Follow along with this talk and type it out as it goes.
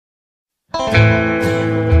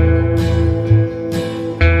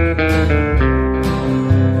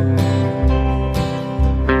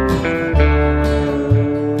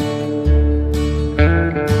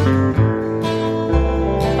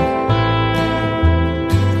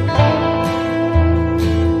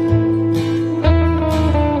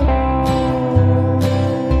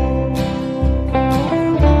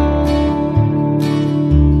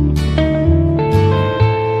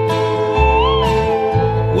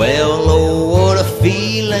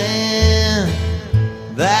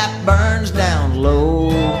that burns down low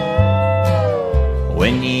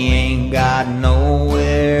when you ain't got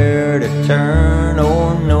nowhere to turn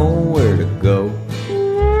or nowhere to go.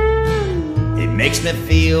 It makes me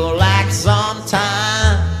feel like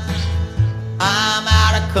sometimes I'm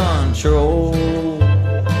out of control.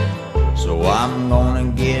 So I'm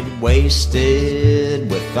gonna get wasted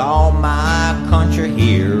with all my country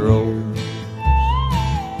heroes.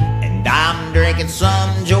 And I'm drinking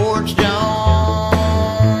some George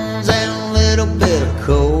Jones and a little bit of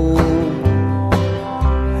coke.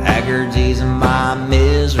 Haggard's easing my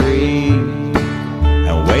misery,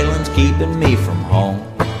 and Waylon's keeping me from home.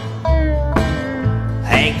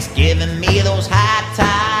 Hank's giving me those high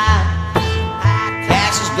tides,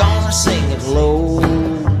 Cass is gonna sing it low.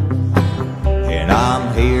 And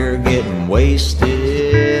I'm here getting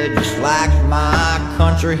wasted just like my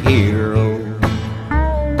country hero.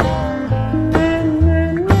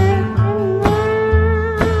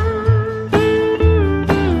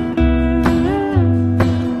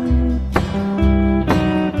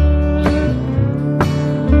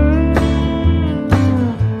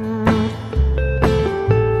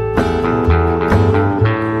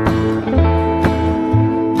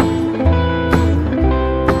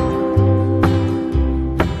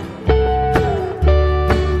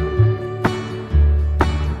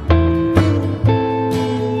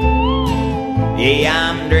 Yeah,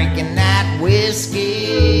 I'm drinking that whiskey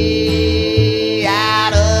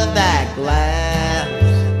out of that glass.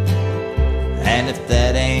 And if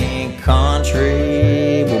that ain't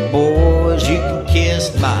country, well boys, you can kiss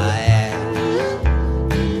my ass.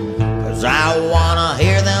 'Cause I wanna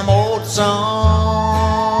hear them old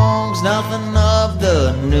songs, nothing of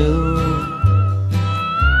the new.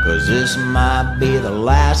 'Cause this might be the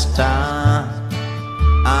last time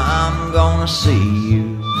I'm gonna see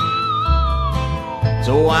you.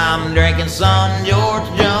 So I'm drinking some George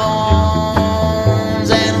Jones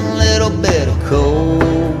and a little bit of coke.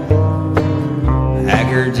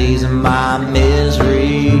 Haggard's easing my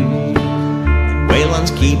misery, and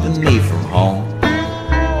Waylon's keeping me from home.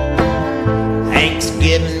 Hank's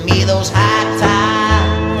giving me those high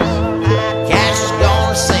tides, Cash is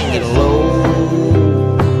gonna sing it low.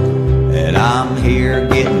 And I'm here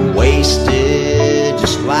getting wasted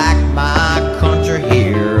just like my country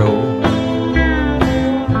hero.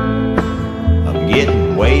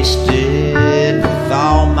 Getting wasted with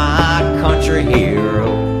all my country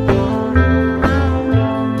heroes.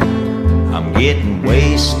 I'm getting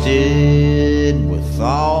wasted with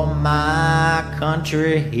all my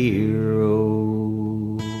country heroes.